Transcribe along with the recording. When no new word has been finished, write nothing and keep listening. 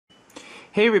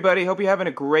Hey everybody, hope you're having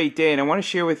a great day, and I want to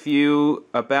share with you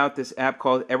about this app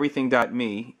called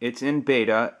everything.me. It's in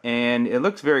beta and it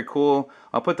looks very cool.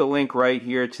 I'll put the link right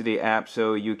here to the app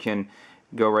so you can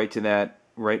go right to that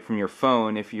right from your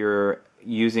phone if you're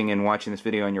using and watching this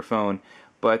video on your phone.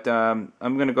 But I'm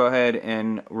going to go ahead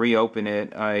and reopen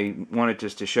it. I wanted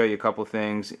just to show you a couple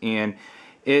things, and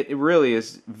it really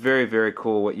is very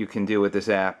cool what you can do with this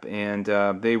app, and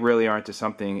they really are into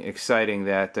something exciting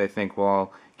that I think we'll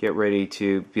all get ready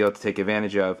to be able to take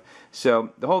advantage of.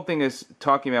 So the whole thing is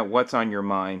talking about what's on your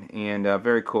mind, and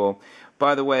very cool.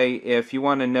 By the way, if you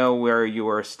want to know where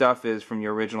your stuff is from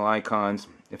your original icons,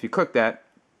 if you click that,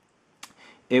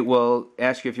 it will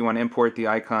ask you if you want to import the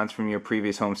icons from your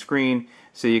previous home screen.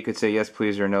 So you could say yes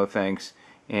please or no thanks,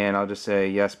 and I'll just say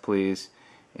yes please,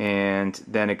 and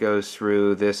then it goes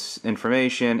through this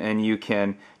information and you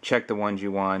can check the ones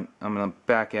you want. I'm going to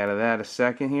back out of that a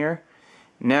second here.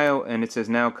 Now, and it says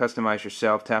now customize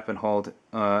yourself, tap and hold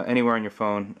anywhere on your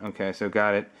phone. Okay, so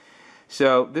got it.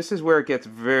 So this is where it gets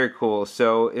very cool.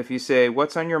 So if you say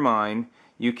what's on your mind,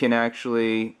 you can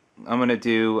actually, I'm going to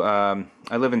do, I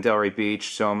live in Delray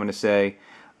Beach, so I'm going to say,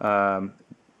 I'm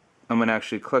going to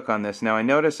actually click on this. Now I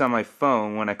notice on my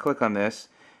phone when I click on this,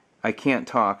 I can't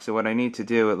talk. So what I need to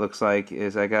do, it looks like,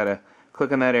 is I got to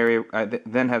click on that area, I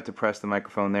then have to press the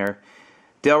microphone there.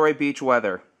 Delray Beach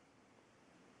weather.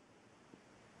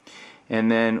 And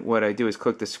then what I do is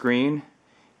click the screen,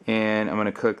 and I'm going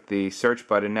to click the search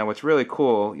button. Now what's really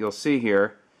cool, you'll see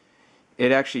here,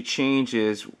 it actually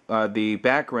changes the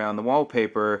background, the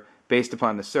wallpaper, based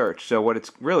upon the search. So what it's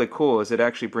really cool is it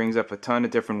actually brings up a ton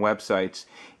of different websites.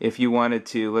 If you wanted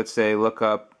to, let's say, look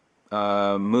up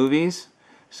movies,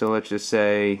 so let's just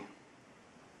say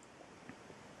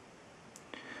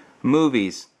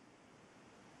movies.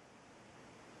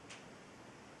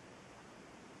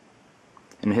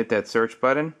 And hit that search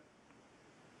button,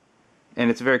 and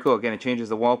it's very cool. Again, it changes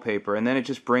the wallpaper, and then it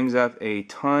just brings up a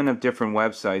ton of different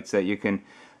websites that you can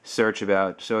search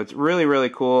about. So it's really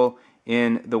cool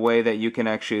in the way that you can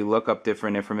actually look up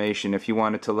different information. If you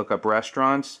wanted to look up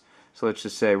restaurants, so let's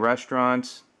just say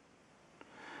restaurants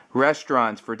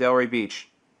for Delray Beach,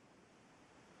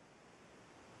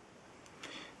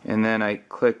 and then I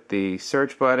click the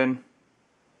search button.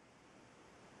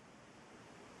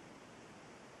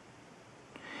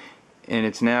 And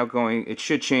it's now going, it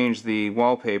should change the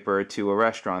wallpaper to a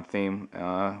restaurant theme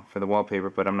for the wallpaper,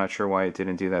 but I'm not sure why it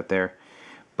didn't do that there.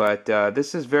 But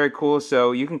this is very cool,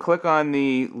 so you can click on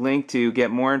the link to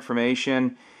get more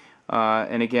information,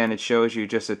 and again it shows you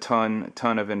just a ton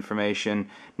of information.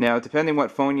 Now depending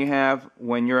what phone you have,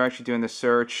 when you're actually doing the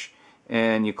search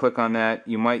and you click on that,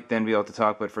 you might then be able to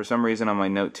talk, but for some reason on my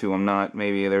Note 2 I'm not.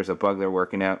 Maybe there's a bug they're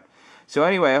working out. So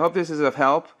anyway, I hope this is of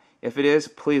help. If it is,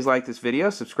 please like this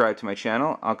video, subscribe to my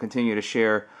channel. I'll continue to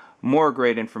share more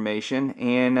great information.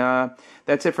 And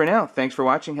that's it for now. Thanks for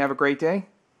watching. Have a great day.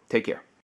 Take care.